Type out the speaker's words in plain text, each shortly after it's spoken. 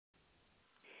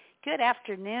Good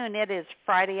afternoon. It is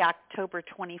Friday, October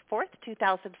 24th,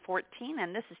 2014,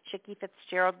 and this is Chickie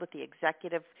Fitzgerald with the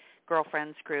Executive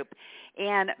Girlfriends Group.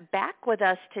 And back with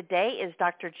us today is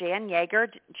Dr. Jan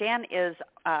Yager. Jan is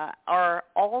our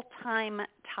all-time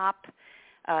top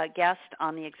guest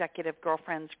on the Executive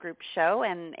Girlfriends Group show,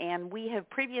 and we have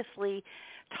previously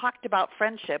talked about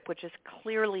friendship, which is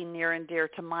clearly near and dear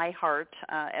to my heart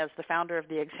as the founder of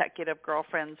the Executive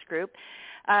Girlfriends Group.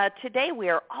 Today we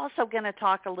are also going to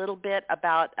talk a little bit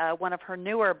about one of her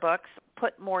newer books,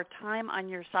 Put More Time on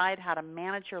Your Side, How to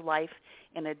Manage Your Life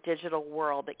in a Digital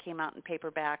World, that came out in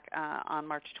paperback on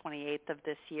March 28th of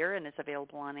this year and is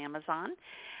available on Amazon.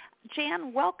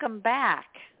 Jan, welcome back.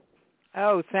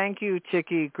 Oh, thank you,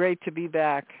 Chickie. Great to be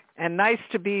back. And nice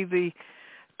to be the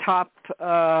top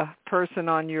person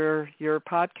on your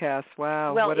podcast.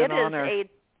 Wow, well, what an honor.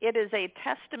 It is a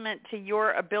testament to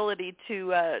your ability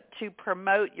to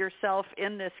promote yourself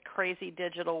in this crazy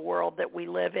digital world that we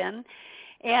live in.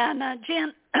 And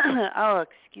Jan,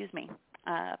 excuse me.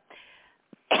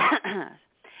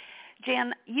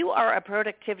 Jan, you are a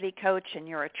productivity coach and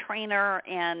you're a trainer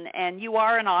and you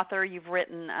are an author. You've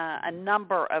written a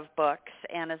number of books.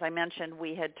 And as I mentioned,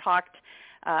 we had talked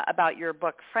about your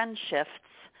book, Friendships,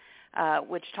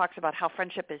 which talks about how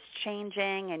friendship is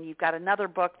changing, and you've got another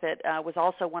book that was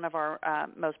also one of our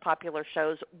most popular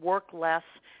shows, Work Less,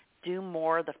 Do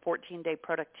More, the 14-Day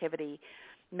Productivity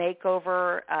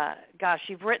Makeover. Gosh,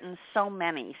 you've written so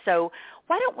many. So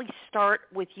why don't we start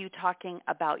with you talking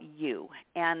about you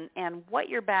and what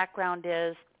your background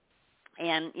is,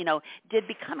 and, you know, did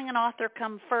becoming an author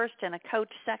come first and a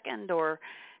coach second, or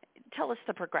tell us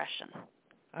the progression.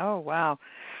 Oh, wow.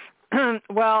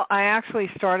 Well, I actually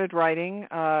started writing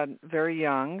very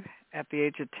young, at the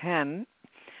age of 10.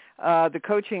 The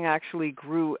coaching actually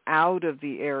grew out of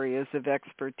the areas of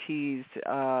expertise.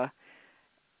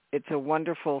 It's a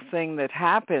wonderful thing that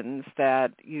happens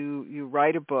that you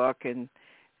write a book and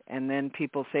then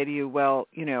people say to you, well,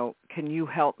 you know, can you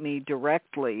help me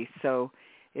directly? So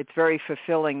it's very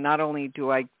fulfilling. Not only do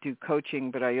I do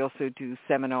coaching, but I also do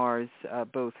seminars,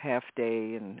 both half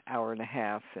day and hour and a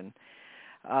half, and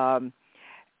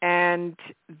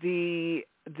the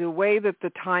way that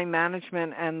the time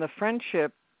management and the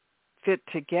friendship fit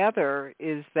together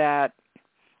is that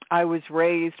I was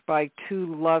raised by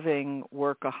two loving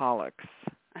workaholics.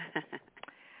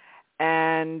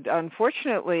 And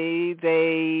unfortunately,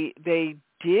 they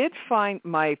did find,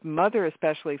 my mother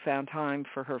especially found time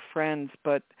for her friends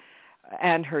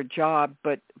and her job,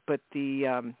 but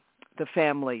the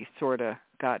family sort of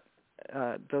got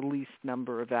the least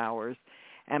number of hours.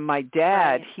 And my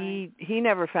dad, he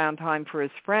never found time for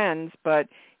his friends, but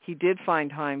he did find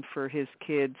time for his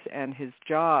kids and his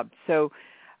job. So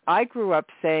I grew up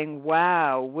saying,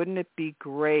 wow, wouldn't it be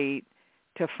great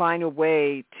to find a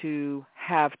way to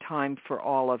have time for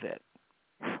all of it?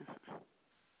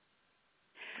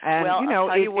 And, well, you know, I'll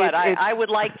tell you what, I would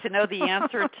like to know the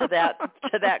answer to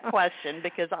that question,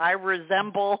 because I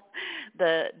resemble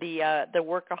the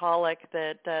workaholic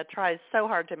that tries so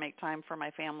hard to make time for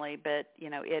my family, but you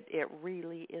know, it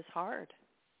really is hard.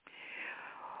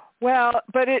 Well,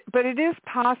 but it is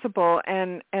possible,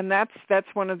 and that's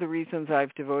one of the reasons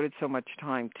I've devoted so much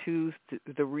time to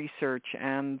the research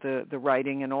and the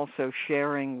writing, and also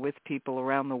sharing with people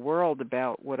around the world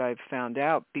about what I've found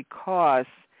out, because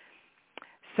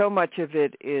so much of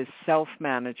it is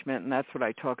self-management, and that's what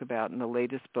I talk about in the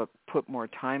latest book, Put More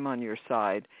Time on Your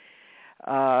Side.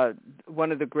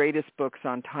 One of the greatest books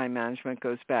on time management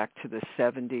goes back to the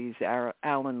 70s,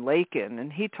 Alan Lakin,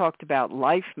 and he talked about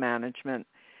life management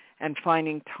and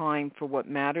finding time for what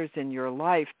matters in your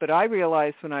life. But I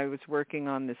realized when I was working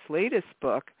on this latest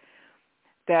book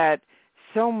that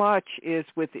so much is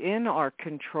within our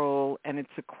control, and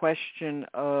it's a question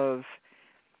of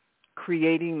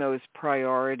creating those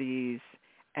priorities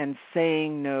and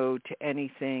saying no to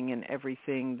anything and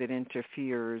everything that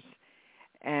interferes,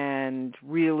 and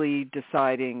really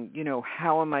deciding, you know,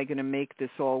 how am I going to make this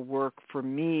all work for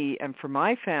me and for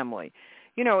my family?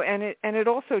 You know, and it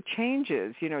also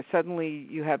changes. You know, suddenly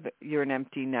you're an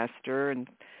empty nester, and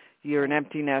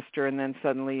then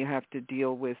suddenly you have to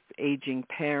deal with aging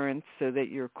parents, so that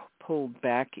you're pulled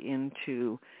back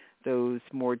into those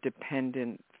more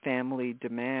dependent family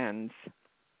demands.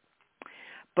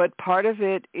 But part of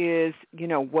it is, you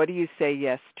know, what do you say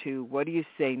yes to? What do you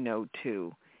say no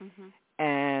to? Mm-hmm.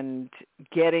 And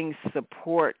getting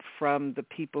support from the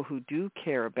people who do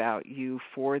care about you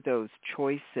for those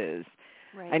choices.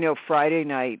 Right. I know Friday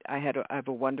night I have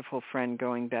a wonderful friend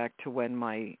going back to when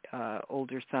my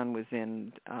older son was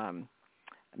in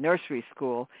nursery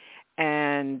school,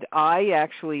 And I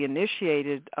actually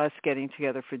initiated us getting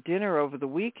together for dinner over the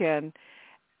weekend,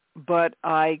 but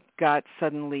I got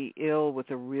suddenly ill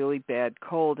with a really bad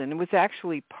cold. And it was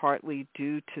actually partly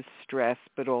due to stress,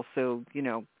 but also,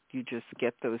 you just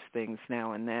get those things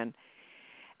now and then.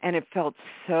 And it felt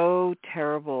so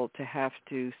terrible to have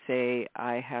to say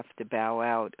I have to bow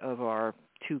out of our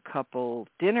two-couple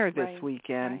dinner this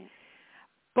weekend. Right.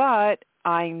 But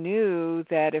I knew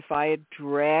that if I had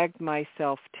dragged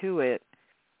myself to it,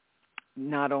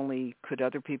 not only could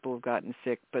other people have gotten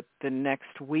sick, but the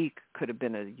next week could have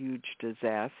been a huge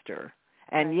disaster.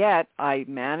 And yet I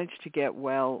managed to get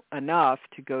well enough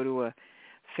to go to a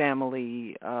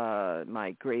family.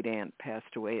 My great aunt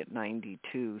passed away at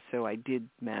 92, so I did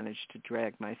manage to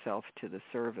drag myself to the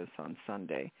service on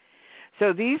Sunday.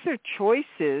 So these are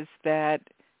choices that,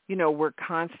 we're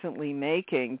constantly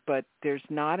making, but there's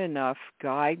not enough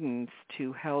guidance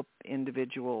to help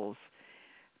individuals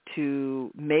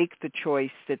to make the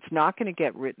choice that's not going to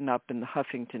get written up in the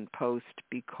Huffington Post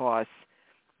because,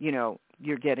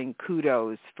 you're getting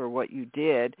kudos for what you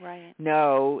did. Right.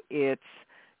 No, it's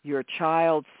your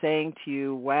child saying to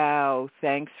you, wow,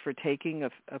 thanks for taking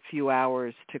a few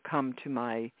hours to come to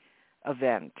my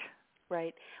event.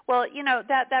 Right. Well,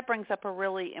 that brings up a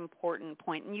really important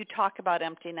point. And you talk about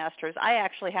empty nesters. I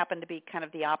actually happen to be kind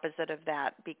of the opposite of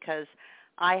that because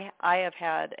I have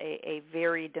had a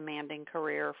very demanding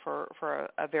career for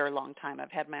a very long time.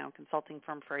 I've had my own consulting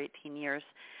firm for 18 years.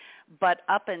 But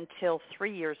up until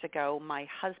 3 years ago, my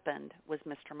husband was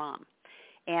Mr. Mom.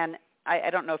 And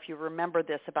I don't know if you remember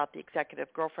this about the Executive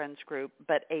Girlfriends Group,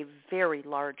 but a very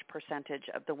large percentage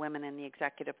of the women in the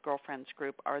Executive Girlfriends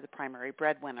Group are the primary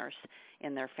breadwinners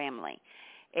in their family.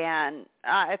 And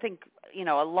I think,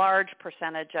 a large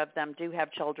percentage of them do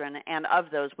have children, and of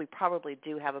those, we probably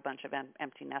do have a bunch of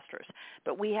empty nesters.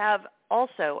 But we have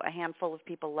also a handful of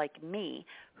people like me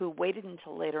who waited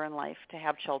until later in life to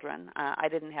have children. I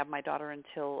didn't have my daughter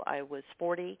until I was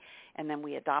 40, and then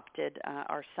we adopted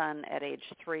our son at age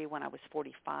 3 when I was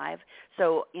 45.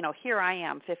 So, here I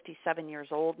am, 57 years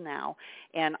old now,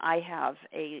 and I have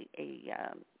a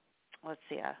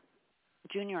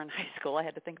junior in high school. I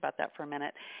had to think about that for a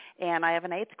minute. And I have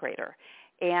an 8th grader.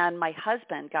 And my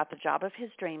husband got the job of his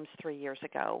dreams 3 years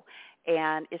ago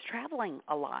and is traveling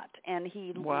a lot. And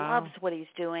he loves what he's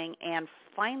doing. And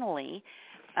finally,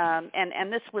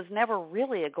 and this was never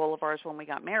really a goal of ours when we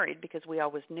got married because we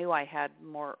always knew I had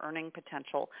more earning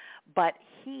potential. But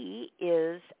he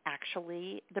is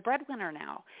actually the breadwinner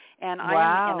now. And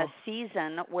I am in a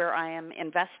season where I am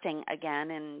investing again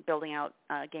in building out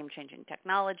game-changing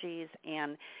technologies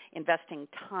and investing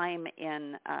time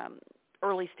in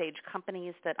early-stage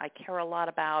companies that I care a lot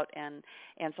about, and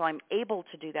so I'm able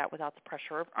to do that without the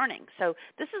pressure of earning. So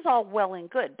this is all well and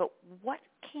good, but what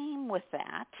came with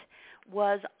that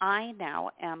was I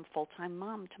now am full-time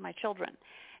mom to my children.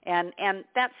 And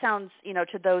that sounds,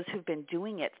 to those who've been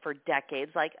doing it for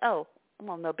decades like, oh,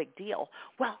 well, no big deal.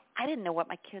 Well, I didn't know what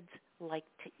my kids like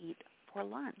to eat for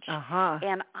lunch.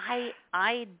 And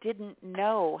I didn't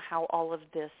know how all of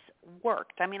this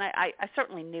worked. I mean, I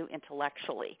certainly knew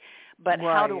intellectually, but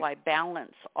how do I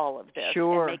balance all of this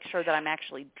and make sure that I'm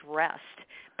actually dressed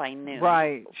by noon?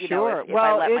 Right, if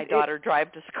I let my daughter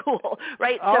drive to school,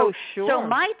 right? So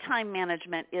my time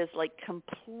management is like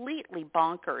completely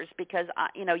bonkers because,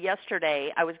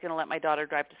 yesterday I was going to let my daughter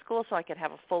drive to school so I could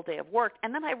have a full day of work,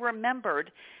 and then I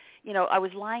remembered I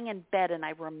was lying in bed and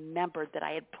I remembered that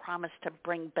I had promised to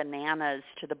bring bananas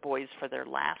to the boys for their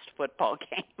last football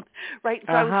game, right?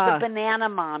 So I was the banana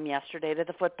mom yesterday to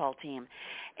the football team.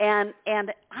 And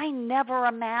I never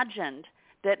imagined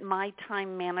that my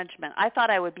time management, I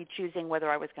thought I would be choosing whether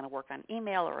I was going to work on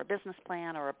email or a business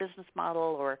plan or a business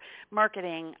model or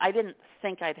marketing. I didn't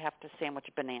think I'd have to sandwich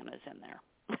bananas in there.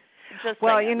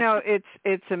 Well,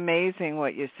 it's amazing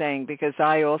what you're saying because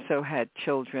I also had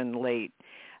children late.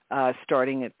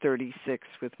 Starting at 36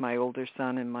 with my older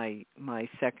son, and my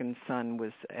second son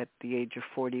was at the age of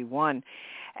 41.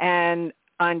 And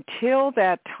until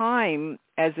that time,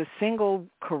 as a single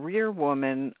career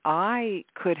woman, I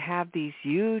could have these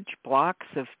huge blocks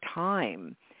of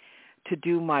time to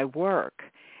do my work.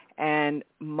 And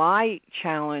my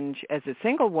challenge as a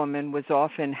single woman was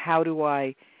often, how do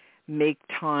I make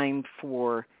time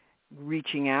for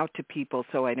reaching out to people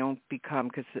so I don't become,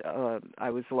 because I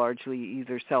was largely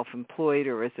either self-employed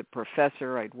or as a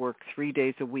professor. I'd work 3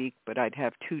 days a week, but I'd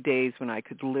have 2 days when I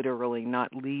could literally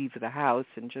not leave the house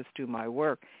and just do my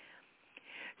work.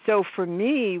 So for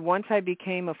me, once I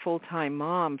became a full-time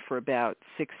mom for about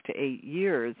 6 to 8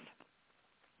 years,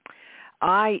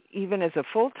 I, even as a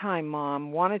full-time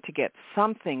mom, wanted to get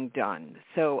something done.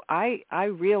 So I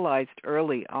realized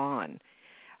early on,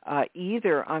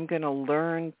 either I'm going to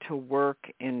learn to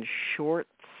work in short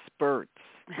spurts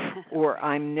or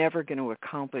I'm never going to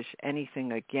accomplish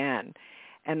anything again.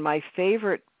 And my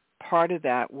favorite part of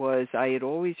that was I had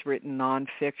always written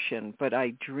nonfiction, but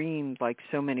I dreamed, like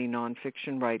so many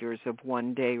nonfiction writers, of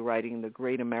one day writing the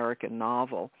great American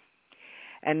novel.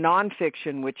 And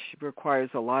nonfiction, which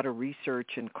requires a lot of research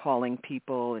and calling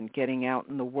people and getting out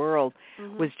in the world,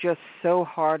 was just so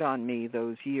hard on me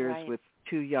those years with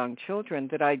 2 young children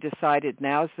that I decided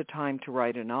now's the time to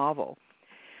write a novel.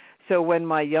 So when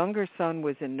my younger son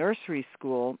was in nursery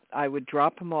school, I would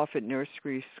drop him off at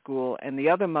nursery school, and the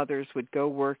other mothers would go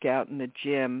work out in the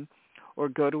gym or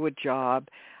go to a job.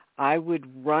 I would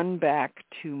run back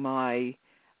to my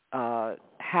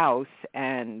house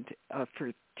and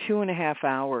for 2.5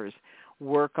 hours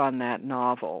work on that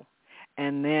novel.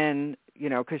 And then,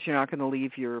 because you're not going to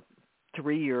leave your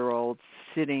 3-year-old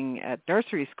sitting at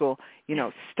nursery school,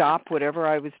 stop whatever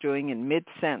I was doing in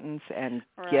mid-sentence and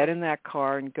get in that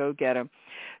car and go get him.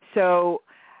 So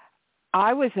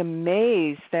I was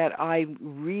amazed that I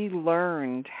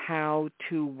relearned how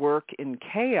to work in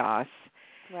chaos.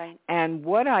 Right. And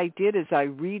what I did is I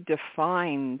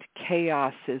redefined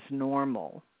chaos as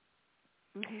normal.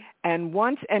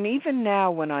 And even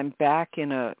now when I'm back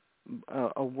in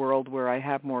a world where I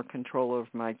have more control over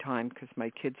my time because my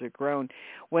kids are grown,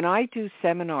 when I do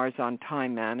seminars on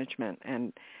time management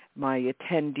and my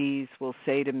attendees will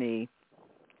say to me,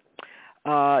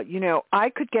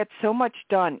 I could get so much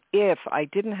done if I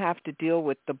didn't have to deal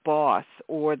with the boss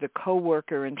or the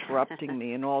coworker interrupting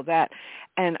me and all that.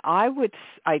 And I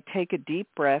take a deep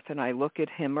breath and I look at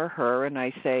him or her and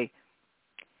I say,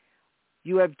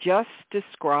 you have just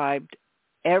described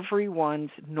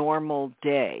everyone's normal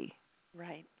day.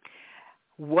 Right.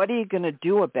 What are you going to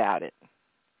do about it?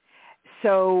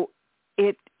 So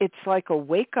it's like a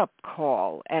wake-up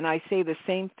call, and I say the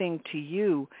same thing to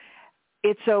you.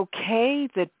 It's okay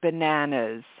that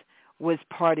bananas was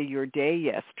part of your day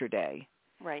yesterday.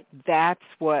 Right. That's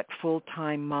what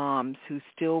full-time moms who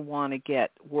still want to get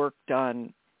work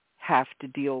done have to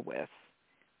deal with.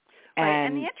 Right.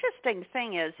 And the interesting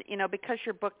thing is, because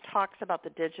your book talks about the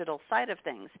digital side of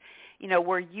things,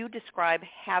 where you describe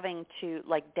having to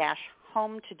dash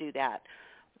home to do that,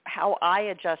 how I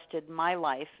adjusted my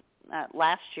life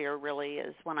last year really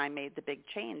is when I made the big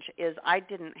change, is I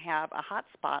didn't have a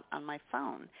hotspot on my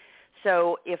phone.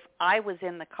 So if I was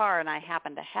in the car and I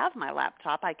happened to have my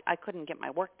laptop, I couldn't get my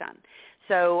work done.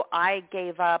 So I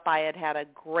gave up. I had a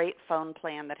great phone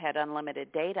plan that had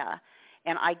unlimited data.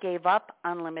 And I gave up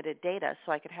unlimited data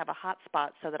so I could have a hotspot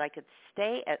so that I could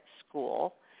stay at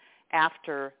school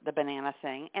after the banana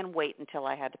thing and wait until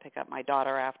I had to pick up my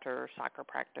daughter after soccer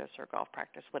practice or golf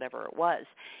practice, whatever it was.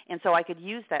 And so I could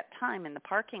use that time in the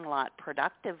parking lot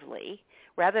productively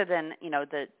rather than,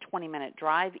 the 20-minute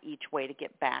drive each way to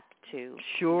get back to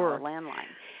a landline.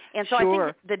 And so I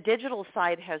think the digital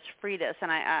side has freed us. And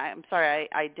I'm sorry,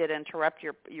 I did interrupt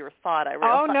your thought. I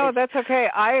realized. Oh, no, that's okay.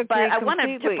 I agree But I completely.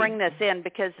 wanted to bring this in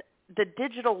because the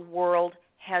digital world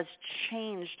has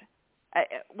changed.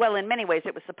 Well, in many ways,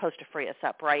 it was supposed to free us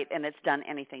up, right? And it's done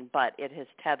anything but. It has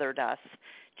tethered us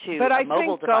to a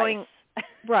mobile device.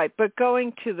 Right, but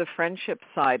going to the friendship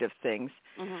side of things,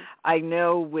 I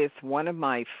know with one of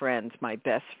my friends, my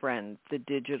best friend, the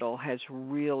digital has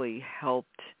really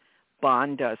helped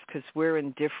bond us because we're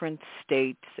in different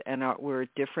states and we're at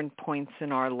different points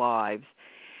in our lives.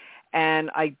 And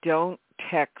I don't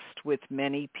text with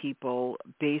many people,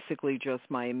 basically just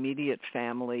my immediate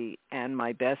family and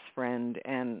my best friend,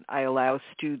 and I allow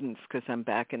students, because I'm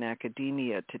back in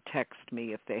academia, to text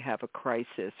me if they have a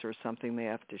crisis or something they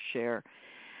have to share.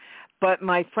 But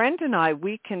my friend and I,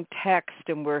 we can text,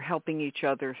 and we're helping each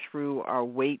other through our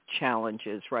weight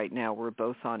challenges right now. We're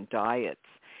both on diets.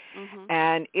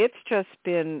 And it's just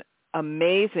been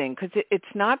amazing because it's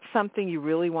not something you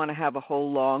really want to have a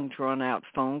whole long, drawn-out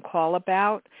phone call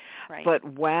about. Right. But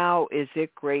wow, is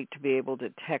it great to be able to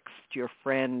text your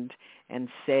friend and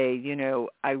say,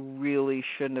 I really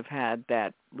shouldn't have had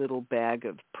that little bag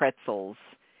of pretzels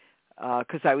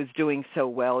because I was doing so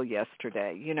well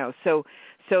yesterday. So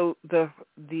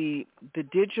the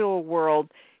digital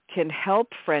world can help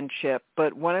friendship,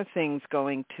 but one of the things,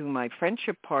 going to my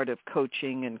friendship part of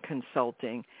coaching and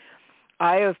consulting,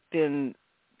 I have been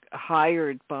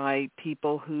hired by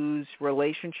people whose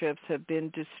relationships have been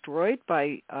destroyed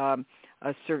by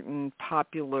a certain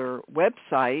popular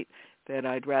website that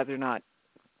I'd rather not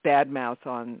badmouth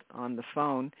on the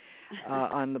phone,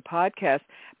 on the podcast,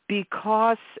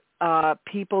 because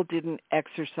people didn't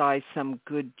exercise some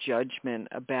good judgment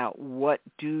about what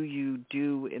do you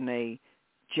do in a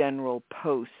general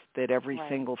post that every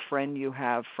single friend you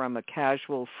have, from a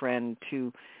casual friend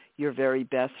to your very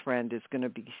best friend, is going to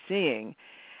be seeing.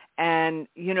 And,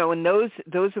 and those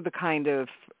are the kind of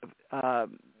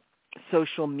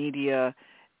social media,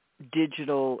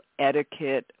 digital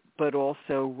etiquette, but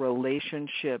also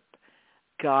relationship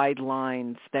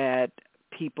guidelines that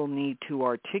people need to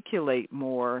articulate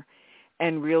more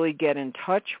and really get in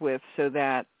touch with, so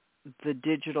that the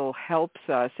digital helps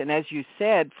us. And as you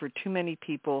said, for too many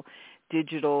people,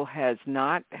 digital has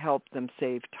not helped them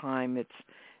save time. It's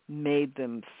made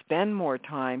them spend more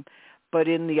time. But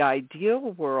in the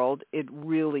ideal world, it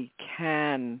really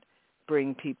can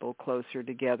bring people closer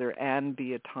together and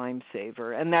be a time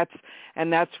saver. And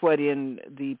that's what in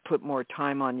the Put More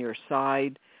Time on Your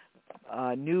Side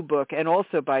new book. And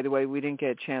also, by the way, we didn't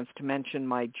get a chance to mention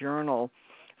my journal,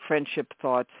 Friendship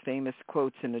Thoughts, Famous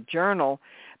Quotes in a Journal,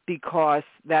 because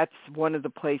that's one of the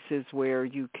places where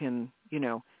you can,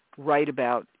 write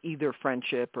about either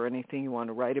friendship or anything you want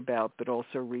to write about, but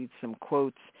also read some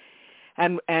quotes.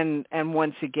 And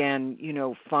once again,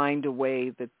 find a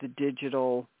way that the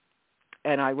digital,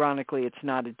 and ironically, it's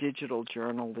not a digital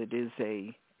journal, it is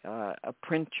a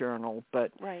print journal,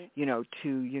 but, to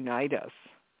unite us.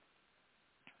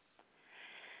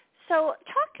 So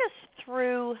talk us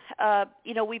through,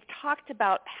 we've talked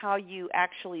about how you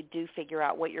actually do figure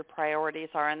out what your priorities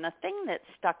are. And the thing that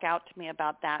stuck out to me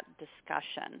about that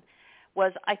discussion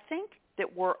was, I think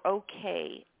that we're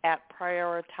okay at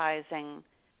prioritizing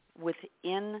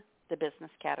within the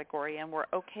business category, and we're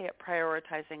okay at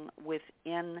prioritizing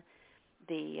within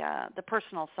the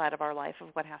personal side of our life of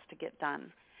what has to get done.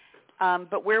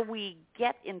 But where we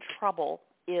get in trouble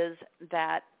is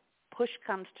that push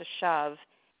comes to shove,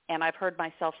 and I've heard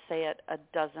myself say it a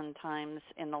dozen times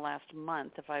in the last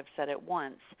month, if I've said it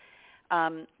once,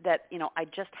 that, I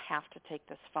just have to take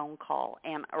this phone call,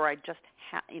 or I just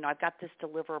I've got this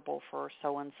deliverable for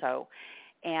so-and-so,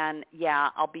 and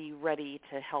I'll be ready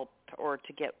to help or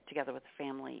to get together with the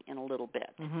family in a little bit.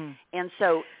 Mm-hmm. And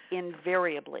so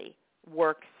invariably,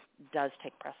 work does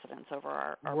take precedence over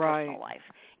our personal life.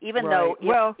 Even though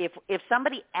if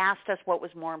somebody asked us what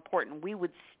was more important, we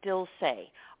would still say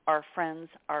our friends,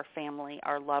 our family,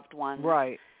 our loved ones.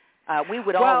 Right. We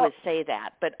would always say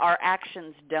that, but our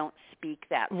actions don't speak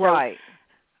that. So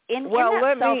in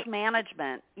that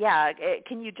self-management,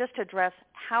 can you just address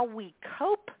how we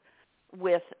cope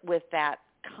with that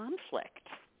conflict?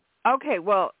 Okay,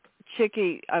 well,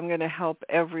 Chickie, I'm going to help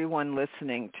everyone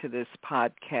listening to this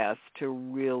podcast to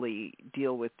really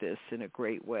deal with this in a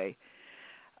great way.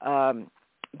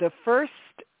 The first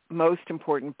most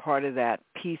important part of that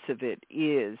piece of it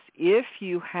is, if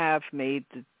you have made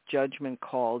the judgment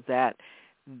call that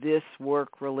this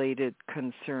work-related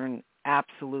concern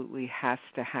absolutely has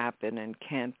to happen and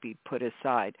can't be put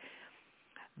aside,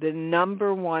 the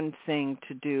number one thing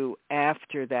to do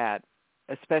after that,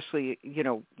 especially,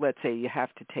 let's say you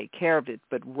have to take care of it,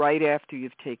 but right after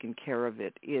you've taken care of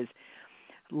it, is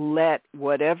let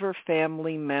whatever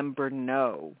family member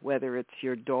know, whether it's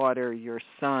your daughter, your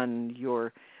son,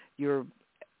 your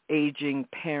aging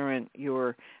parent,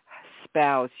 your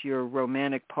spouse, your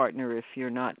romantic partner if you're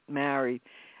not married,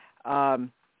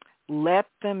 let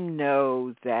them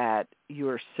know that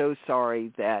you're so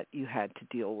sorry that you had to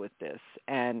deal with this,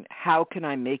 and how can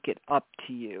I make it up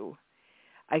to you?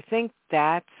 I think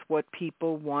that's what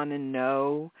people want to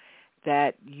know,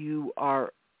 that you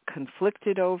are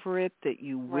conflicted over it, that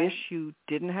you wish you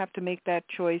didn't have to make that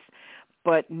choice,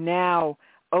 but now,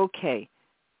 okay,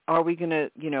 are we going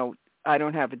to, I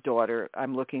don't have a daughter.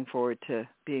 I'm looking forward to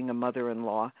being a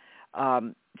mother-in-law.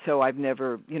 So I've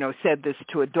never, said this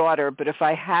to a daughter, but if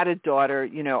I had a daughter,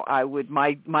 I would,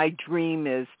 my dream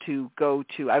is to go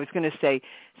to, I was going to say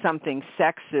something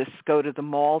sexist, go to the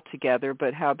mall together,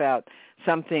 but how about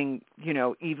something,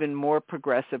 even more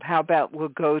progressive? How about we'll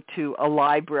go to a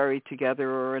library together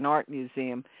or an art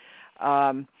museum?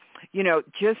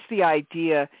 Just the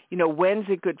idea, when's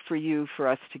it good for you for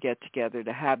us to get together,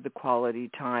 to have the quality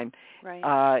time?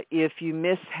 Right. If you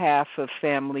miss half of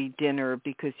family dinner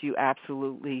because you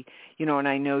absolutely, and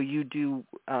I know you do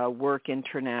work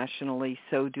internationally,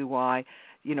 so do I,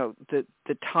 the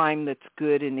time that's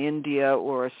good in India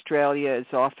or Australia is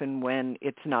often when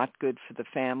it's not good for the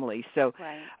family. So,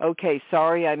 okay,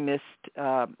 sorry I missed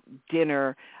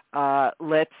dinner.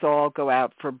 Let's all go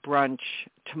out for brunch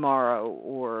tomorrow,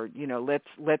 or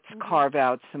let's carve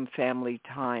out some family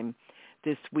time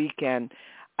this weekend.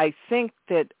 I think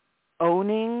that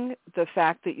owning the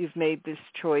fact that you've made this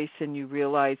choice and you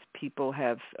realize people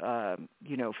have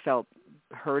felt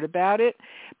hurt about it,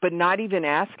 but not even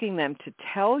asking them to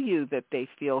tell you that they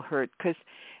feel hurt, because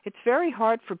it's very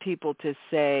hard for people to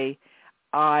say,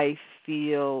 I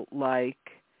feel like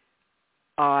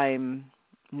I'm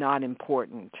not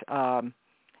important.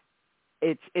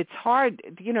 It's hard,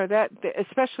 that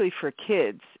especially for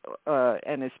kids,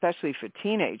 and especially for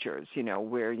teenagers,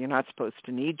 where you're not supposed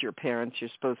to need your parents. You're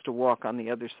supposed to walk on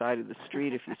the other side of the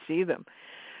street if you see them.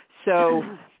 So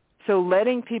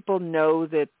letting people know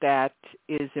that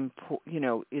is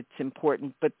it's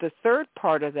important. But the third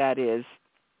part of that is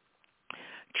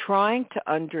trying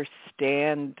to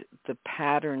understand the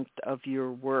patterns of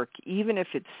your work, even if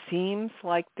it seems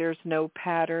like there's no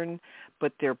pattern,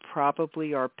 but there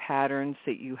probably are patterns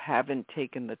that you haven't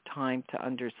taken the time to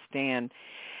understand,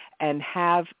 and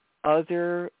have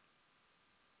other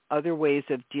ways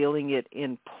of dealing it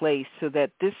in place, so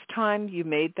that this time you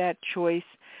made that choice,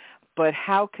 but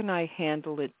how can I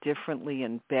handle it differently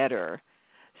and better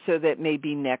so that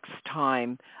maybe next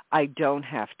time I don't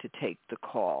have to take the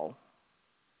call?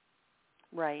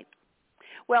 Right.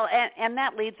 Well, and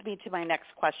that leads me to my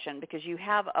next question, because you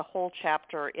have a whole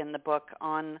chapter in the book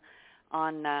on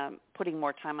putting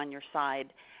more time on your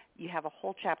side. You have a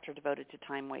whole chapter devoted to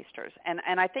time wasters. And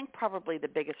I think probably the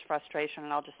biggest frustration,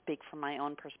 and I'll just speak from my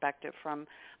own perspective, from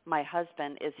my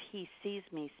husband, is he sees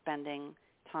me spending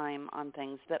time on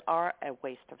things that are a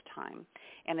waste of time.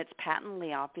 And it's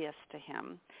patently obvious to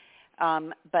him.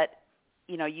 But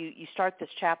you start this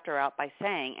chapter out by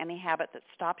saying any habit that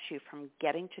stops you from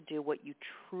getting to do what you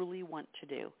truly want to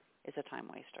do is a time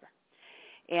waster.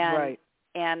 And, right.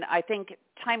 And I think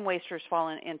time wasters fall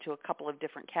into a couple of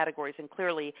different categories, and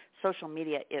clearly social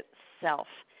media itself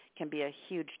can be a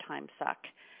huge time suck.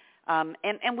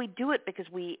 And we do it because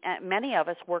many of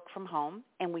us work from home,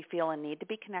 and we feel a need to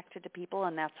be connected to people,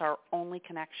 and that's our only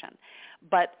connection.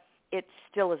 But it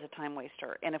still is a time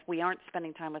waster. And if we aren't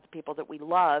spending time with the people that we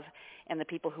love and the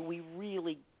people who we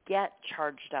really get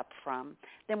charged up from,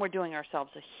 then we're doing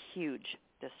ourselves a huge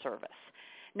disservice.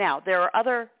 Now, there are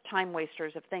other time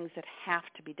wasters of things that have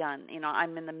to be done.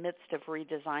 I'm in the midst of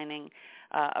redesigning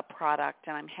a product,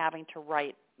 and I'm having to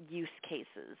write use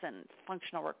cases and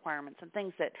functional requirements and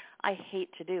things that I hate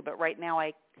to do, but right now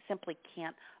I simply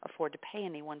can't afford to pay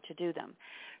anyone to do them.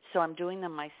 So I'm doing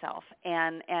them myself,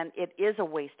 and it is a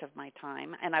waste of my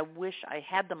time, and I wish I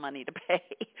had the money to pay,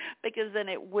 because then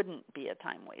it wouldn't be a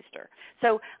time waster.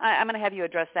 So I'm going to have you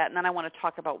address that, and then I want to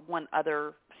talk about one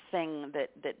other thing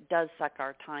that does suck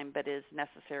our time but is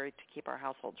necessary to keep our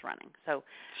households running. So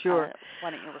sure. Why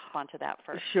don't you respond to that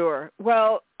first? Sure.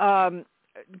 Well,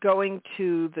 going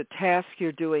to the task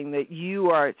you're doing, that you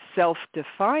are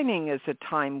self-defining as a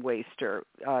time waster,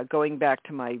 going back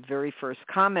to my very first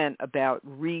comment about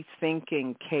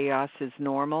rethinking chaos is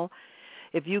normal,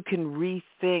 if you can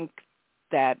rethink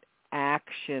that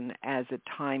action as a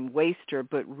time waster,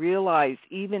 but realize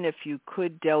even if you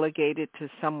could delegate it to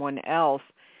someone else,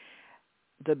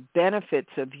 the benefits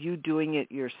of you doing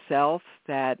it yourself,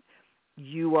 that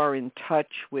you are in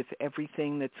touch with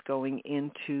everything that's going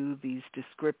into these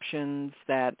descriptions,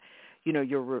 that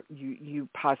you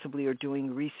possibly are doing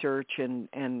research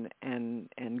and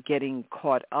getting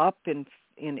caught up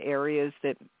in areas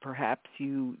that perhaps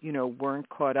you weren't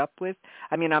caught up with.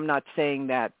 I mean, I'm not saying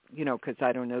that because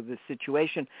I don't know the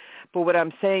situation, but what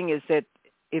I'm saying is that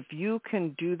if you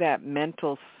can do that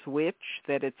mental switch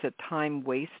that it's a time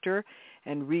waster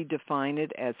and redefine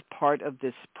it as part of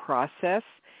this process,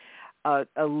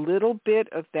 a little bit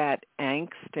of that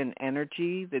angst and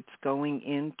energy that's going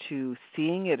into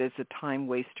seeing it as a time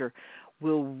waster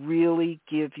will really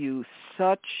give you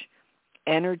such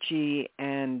energy,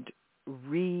 and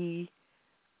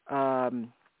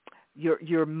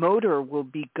your motor will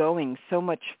be going so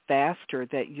much faster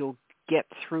that you'll get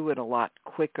through it a lot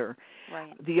quicker.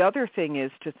 Right. The other thing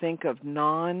is to think of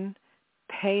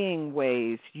non-paying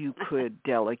ways you could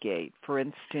delegate. For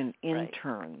instance,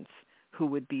 interns. Right. Who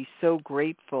would be so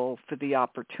grateful for the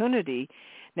opportunity.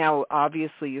 Now,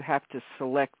 obviously, you have to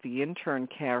select the intern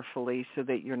carefully so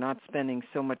that you're not spending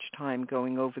so much time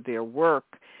going over their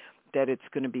work that it's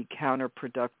going to be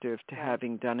counterproductive to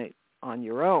having done it on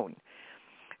your own.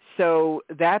 So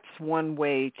that's one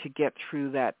way to get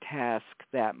through that task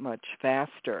that much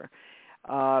faster.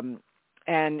 And,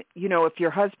 if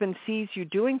your husband sees you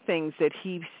doing things that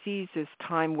he sees as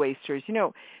time wasters,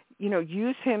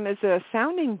 use him as a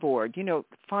sounding board,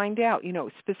 find out,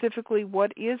 specifically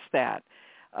what is that.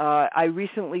 I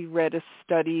recently read a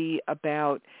study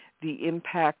about the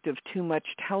impact of too much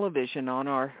television on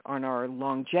our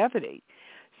longevity.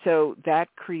 So that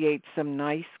creates some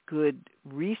nice, good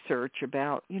research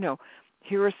about,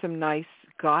 here are some nice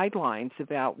guidelines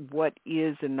about what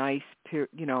is a nice,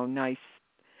 nice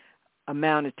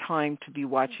amount of time to be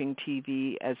watching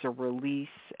TV as a release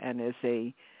and as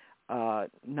a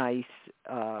nice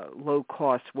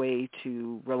low-cost way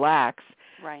to relax,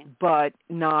 right, but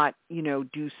not,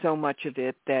 do so much of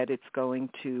it that it's going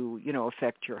to,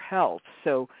 affect your health.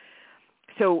 So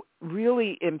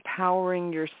really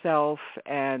empowering yourself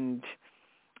and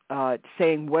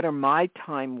saying, what are my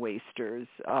time wasters?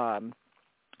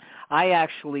 I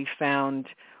actually found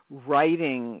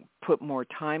writing put more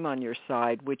time on your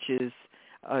side, which is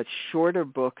a shorter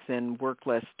book than Work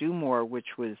Less, Do More,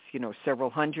 which was, several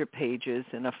hundred pages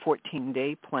and a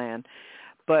 14-day plan.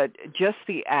 But just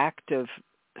the act of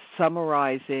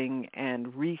summarizing and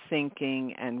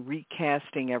rethinking and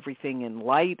recasting everything in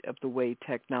light of the way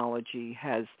technology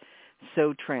has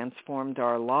so transformed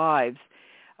our lives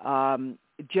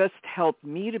just helped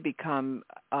me to become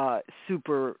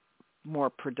super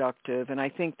more productive. And I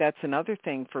think that's another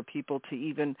thing for people to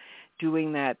even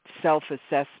doing that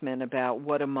self-assessment about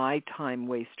what are my time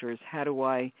wasters, how do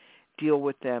I deal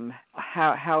with them,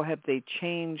 how have they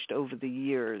changed over the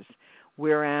years,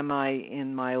 where am I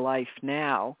in my life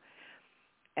now?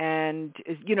 And,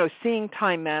 seeing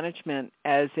time management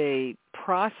as a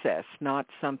process, not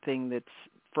something that's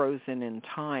frozen in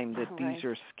time, that right. These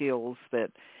are skills that,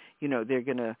 they're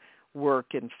going to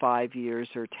work in 5 years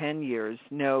or 10 years.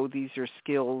 No, these are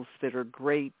skills that are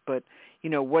great, but,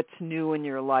 what's new in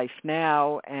your life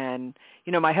now? And,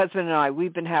 my husband and I,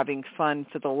 we've been having fun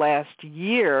for the last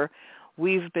year.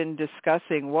 We've been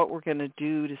discussing what we're going to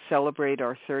do to celebrate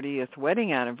our 30th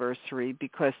wedding anniversary,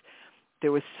 because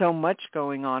there was so much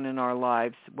going on in our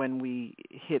lives when we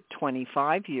hit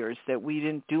 25 years that we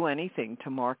didn't do anything to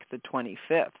mark the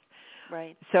 25th.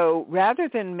 Right. So rather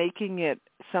than making it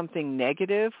something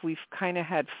negative, we've kind of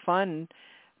had fun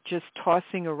just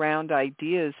tossing around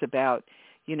ideas about,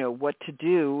 what to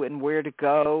do and where to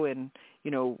go and,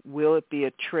 will it be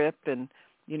a trip? And,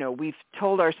 we've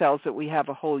told ourselves that we have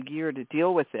a whole year to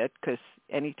deal with it, because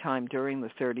any time during the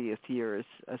 30th year is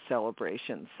a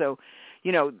celebration. So,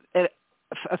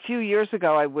 a few years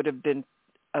ago, I would have been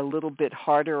a little bit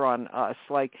harder on us,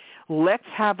 like, let's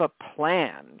have a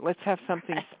plan. Let's have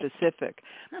something specific.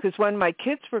 Because when my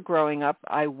kids were growing up,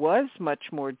 I was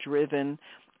much more driven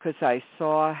because I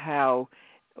saw how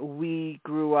we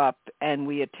grew up and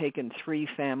we had taken 3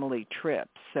 family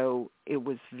trips. So it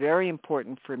was very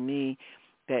important for me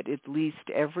that at least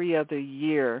every other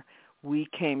year we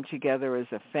came together as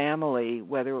a family,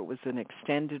 whether it was an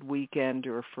extended weekend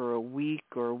or for a week,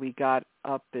 or we got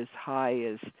up as high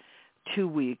as 2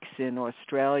 weeks in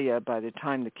Australia by the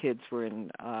time the kids were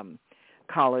in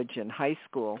college and high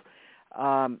school,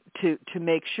 to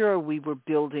make sure we were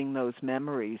building those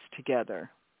memories together.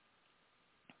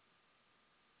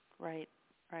 Right.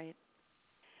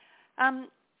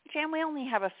 Jan, we only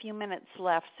have a few minutes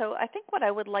left, so I think what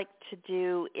I would like to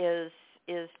do is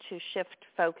to shift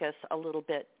focus a little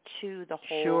bit to the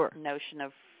whole notion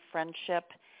of friendship.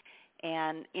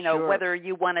 And whether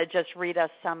you want to just read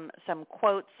us some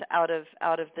quotes out of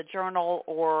the journal,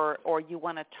 or you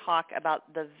want to talk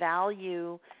about the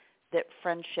value that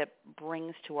friendship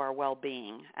brings to our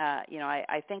well-being.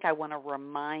 I think I want to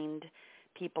remind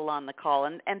people on the call,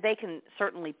 and they can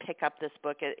certainly pick up this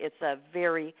book. It's a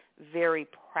very, very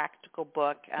practical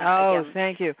book. Again,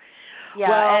 thank you. Yeah,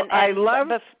 well, and I love.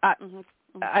 mm-hmm.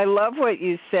 I love what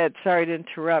you said. Sorry to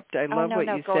interrupt. I love what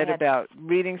you said ahead. about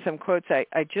reading some quotes. I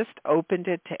just opened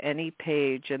it to any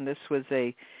page, and this was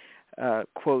a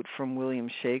quote from William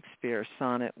Shakespeare,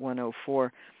 Sonnet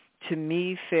 104. To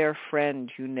me, fair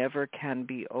friend, you never can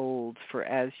be old, for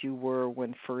as you were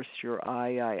when first your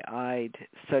eye I eyed,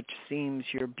 such seems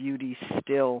your beauty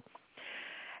still.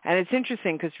 And it's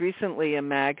interesting because recently a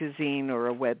magazine or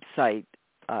a website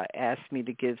asked me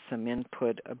to give some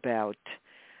input about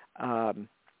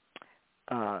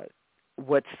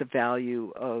what's the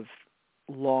value of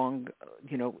lifelong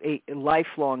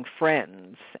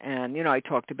friends. And, I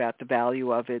talked about the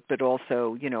value of it, but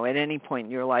also, at any point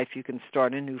in your life, you can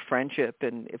start a new friendship,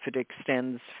 and if it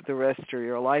extends for the rest of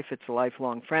your life, it's a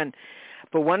lifelong friend.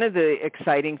 But one of the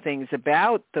exciting things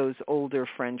about those older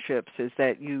friendships is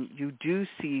that you do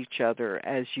see each other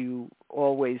as you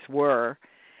always were.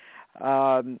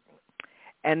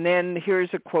 And then here's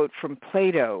a quote from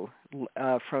Plato,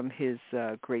 from his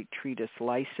great treatise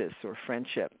Lysis, or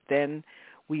Friendship. Then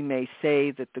we may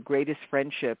say that the greatest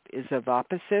friendship is of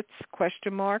opposites, ?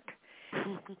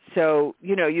 So,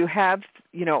 you have,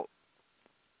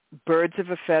 birds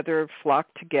of a feather flock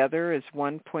together as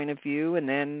one point of view, and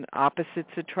then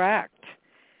opposites attract.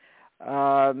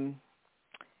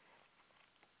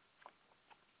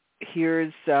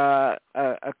 here's a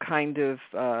kind of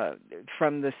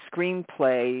from the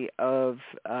screenplay of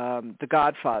The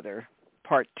Godfather,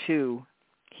 Part 2.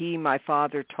 He, my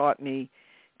father, taught me,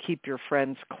 keep your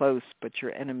friends close, but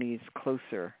your enemies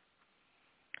closer.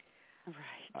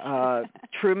 Right.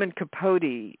 Truman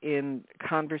Capote in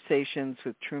Conversations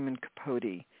with Truman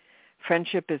Capote.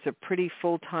 Friendship is a pretty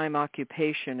full-time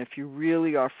occupation if you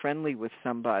really are friendly with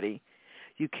somebody.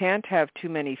 You can't have too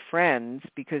many friends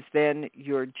because then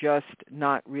you're just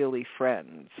not really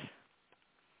friends.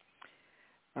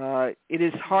 It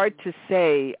is hard to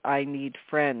say I need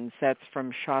friends. That's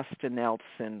from Shasta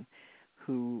Nelson,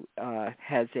 who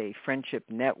has a friendship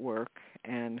network,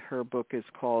 and her book is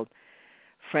called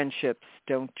Friendships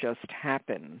Don't Just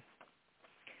Happen.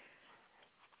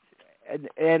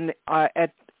 And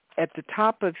at the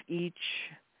top of each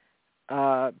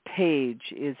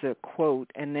page is a quote,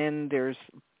 and then there's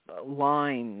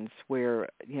lines where,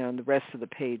 the rest of the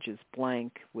page is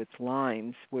blank with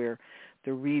lines where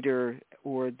the reader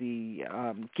or the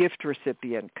gift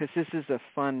recipient, because this is a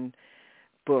fun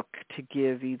book to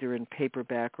give either in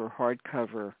paperback or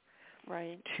hardcover,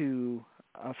 right, to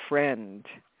a friend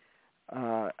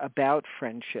about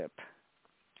friendship.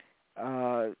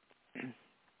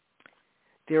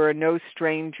 There are no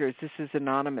strangers. This is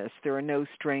anonymous. There are no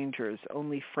strangers,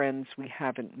 only friends we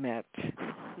haven't met.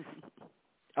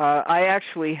 I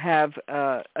actually have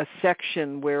a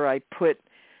section where I put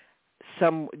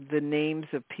the names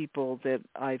of people that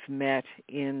I've met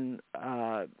in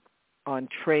on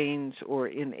trains or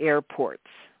in airports.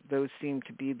 Those seem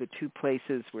to be the two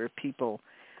places where people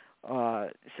are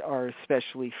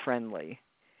especially friendly.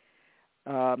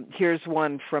 Here's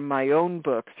one from my own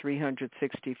book,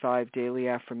 365 Daily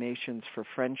Affirmations for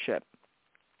Friendship.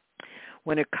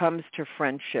 When it comes to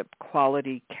friendship,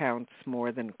 quality counts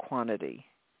more than quantity.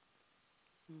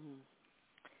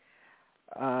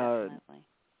 Definitely.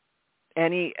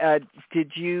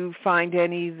 Did you find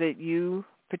any that you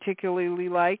particularly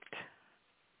liked?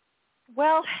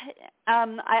 Well,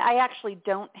 I actually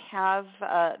don't have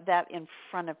that in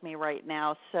front of me right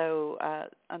now, so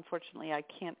unfortunately I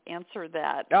can't answer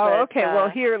that. Oh, but, okay. Well,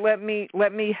 here, let me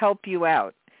help you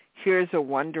out. Here's a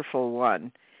wonderful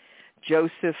one.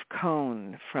 Joseph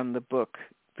Cohn from the book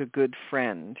The Good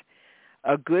Friend.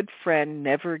 A good friend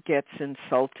never gets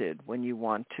insulted when you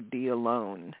want to be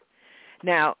alone.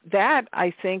 Now, that,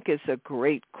 I think, is a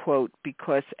great quote,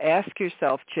 because ask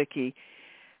yourself, Chickie,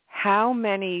 how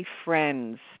many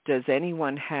friends does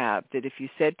anyone have that if you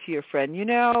said to your friend,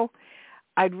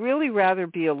 I'd really rather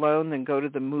be alone than go to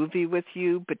the movie with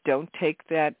you, but don't take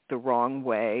that the wrong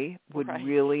way, would right.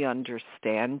 really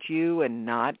understand you and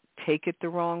not take it the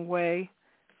wrong way?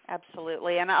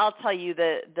 Absolutely. And I'll tell you,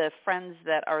 the friends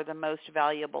that are the most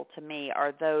valuable to me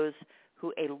are those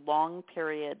who a long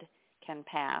period can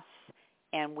pass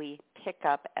and we pick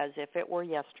up as if it were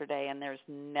yesterday, and there's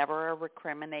never a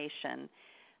recrimination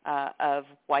of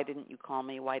why didn't you call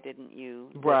me, why didn't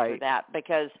you this or that,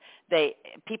 because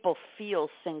people feel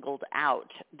singled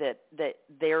out, that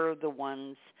they're the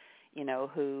ones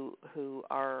who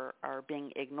are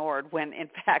being ignored, when in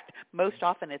fact most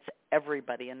often it's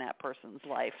everybody in that person's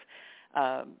life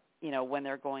when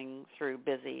they're going through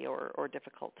busy or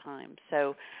difficult times.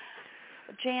 So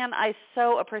Jan, I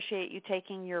so appreciate you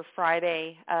taking your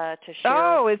Friday to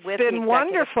share with the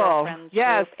Executive Girlfriends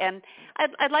Yes. group. And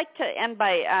I'd like to end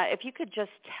by, if you could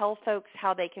just tell folks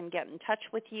how they can get in touch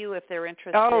with you if they're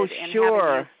interested in having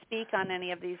you speak on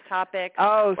any of these topics,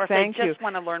 or if they just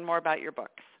want to learn more about your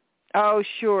books. Oh,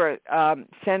 sure.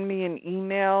 Send me an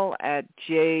email at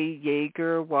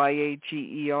jyager,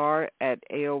 Yager,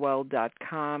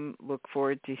 @AOL.com. Look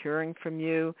forward to hearing from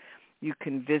you. You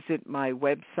can visit my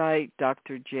website,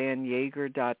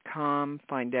 drjanyager.com,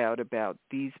 find out about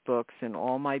these books and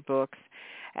all my books.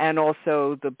 And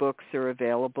also the books are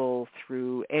available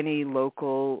through any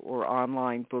local or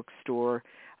online bookstore.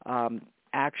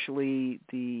 Actually,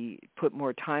 the Put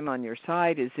More Time on Your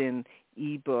Side is in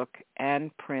ebook and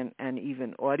print and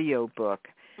even audio book.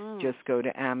 Just go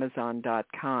to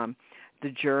Amazon.com.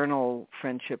 The journal,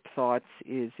 Friendship Thoughts,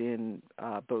 is in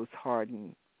both hard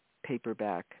and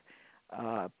paperback.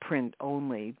 Print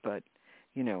only, but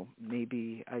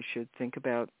maybe I should think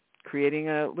about creating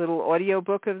a little audio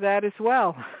book of that as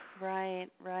well. Right.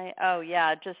 Oh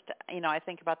yeah, just I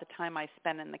think about the time I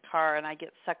spend in the car, and I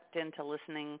get sucked into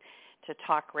listening to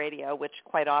talk radio, which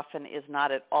quite often is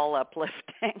not at all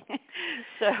uplifting.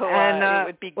 So it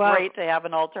would be great to have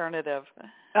an alternative.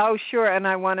 Oh, sure. And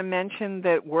I want to mention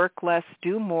that Work Less,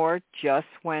 Do More just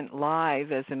went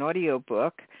live as an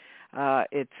audiobook.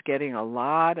 It's getting a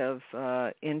lot of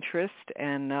interest,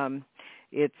 and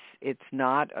It's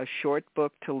not a short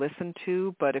book to listen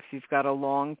to, but if you've got a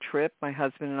long trip, my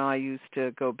husband and I used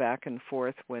to go back and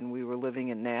forth when we were living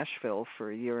in Nashville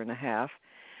for a year and a half.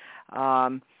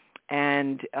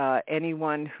 And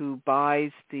anyone who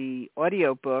buys the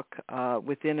audiobook,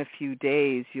 within a few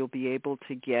days, you'll be able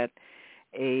to get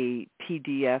a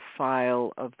PDF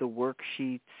file of the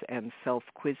worksheets and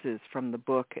self-quizzes from the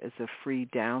book as a free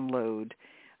download.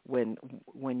 When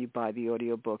you buy the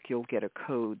audiobook, you'll get a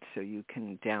code so you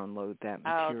can download that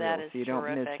material. Oh, that is so you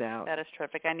terrific. don't miss out. That is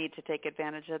terrific. I need to take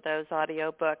advantage of those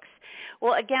audiobooks.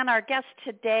 Well, again, our guest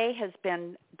today has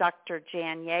been Dr.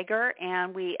 Jan Yager,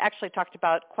 and we actually talked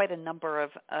about quite a number of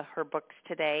her books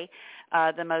today.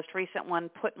 The most recent one,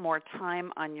 Put More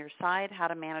Time on Your Side, How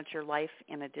to Manage Your Life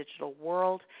in a Digital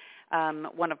World.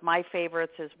 One of my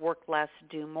favorites is Work Less,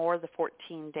 Do More, the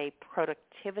 14-Day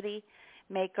Productivity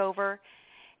Makeover.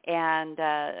 And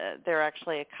there are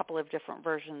actually a couple of different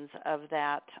versions of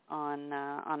that on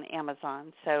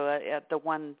Amazon. So the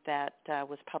one that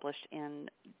was published in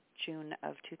June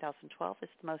of 2012 is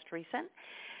the most recent.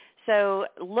 So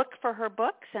look for her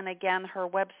books, and again, her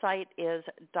website is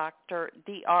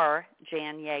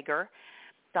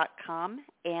drjanyager.com.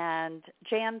 And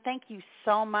Jan, thank you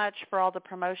so much for all the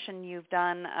promotion you've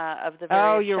done of the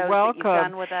various shows that you've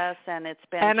done with us, and it's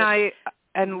been.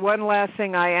 And one last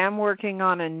thing, I am working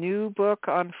on a new book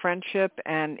on friendship,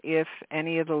 and if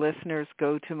any of the listeners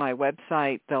go to my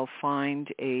website, they'll find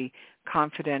a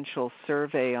confidential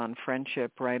survey on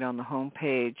friendship right on the home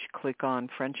page. Click on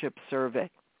Friendship Survey.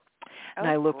 And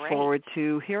I look forward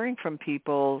to hearing from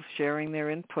people, sharing their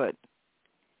input.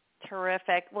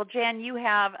 Terrific. Well, Jan, you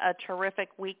have a terrific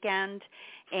weekend,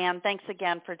 and thanks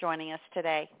again for joining us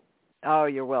today. Oh,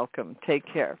 you're welcome. Take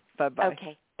care. Bye-bye.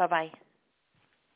 Okay. Bye-bye.